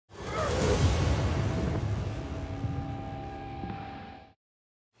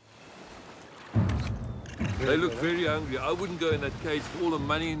They look very hungry. I wouldn't go in that cage for all the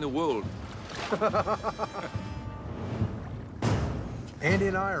money in the world. Andy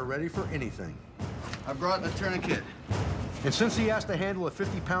and I are ready for anything. I brought a tourniquet. And since he has to handle a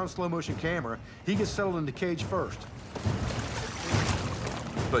 50-pound slow-motion camera, he gets settled in the cage first.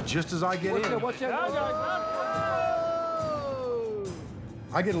 But just as I get in,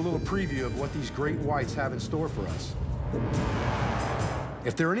 I get a little preview of what these great whites have in store for us.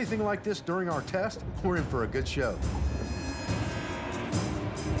 If they're anything like this during our test, we're in for a good show.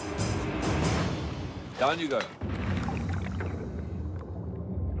 Down you go.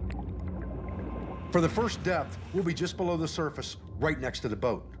 For the first depth, we'll be just below the surface, right next to the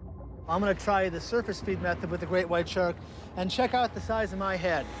boat. I'm gonna try the surface feed method with the great white shark and check out the size of my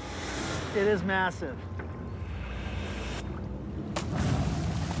head. It is massive.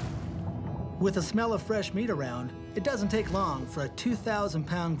 With the smell of fresh meat around, it doesn't take long for a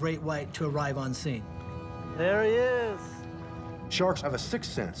 2,000-pound great white to arrive on scene. There he is. Sharks have a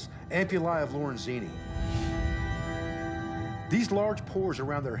sixth sense, ampullae of Lorenzini. These large pores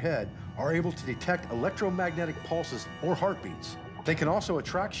around their head are able to detect electromagnetic pulses or heartbeats. They can also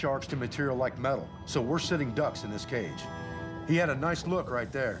attract sharks to material like metal, so we're sitting ducks in this cage. He had a nice look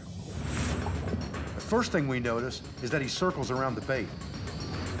right there. The first thing we notice is that he circles around the bait.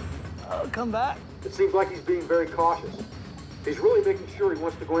 Oh, come back. It seems like he's being very cautious. He's really making sure he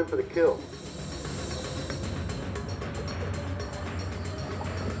wants to go in for the kill.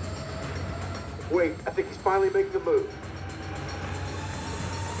 Wait, I think he's finally making a move.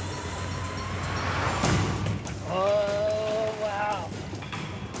 Oh, wow.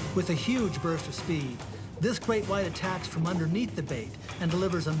 With a huge burst of speed, this great white attacks from underneath the bait and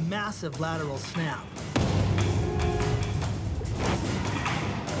delivers a massive lateral snap.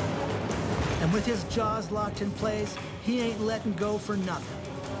 And with his jaws locked in place, he ain't letting go for nothing.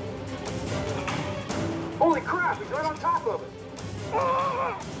 Holy crap, he's right on top of it.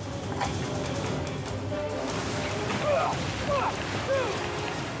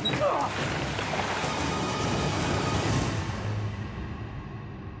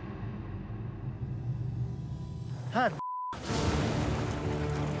 Hot.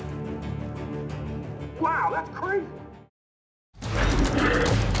 Wow, that's crazy.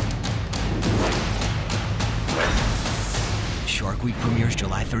 Shark Week premieres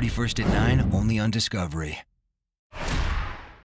July 31st at 9, only on Discovery.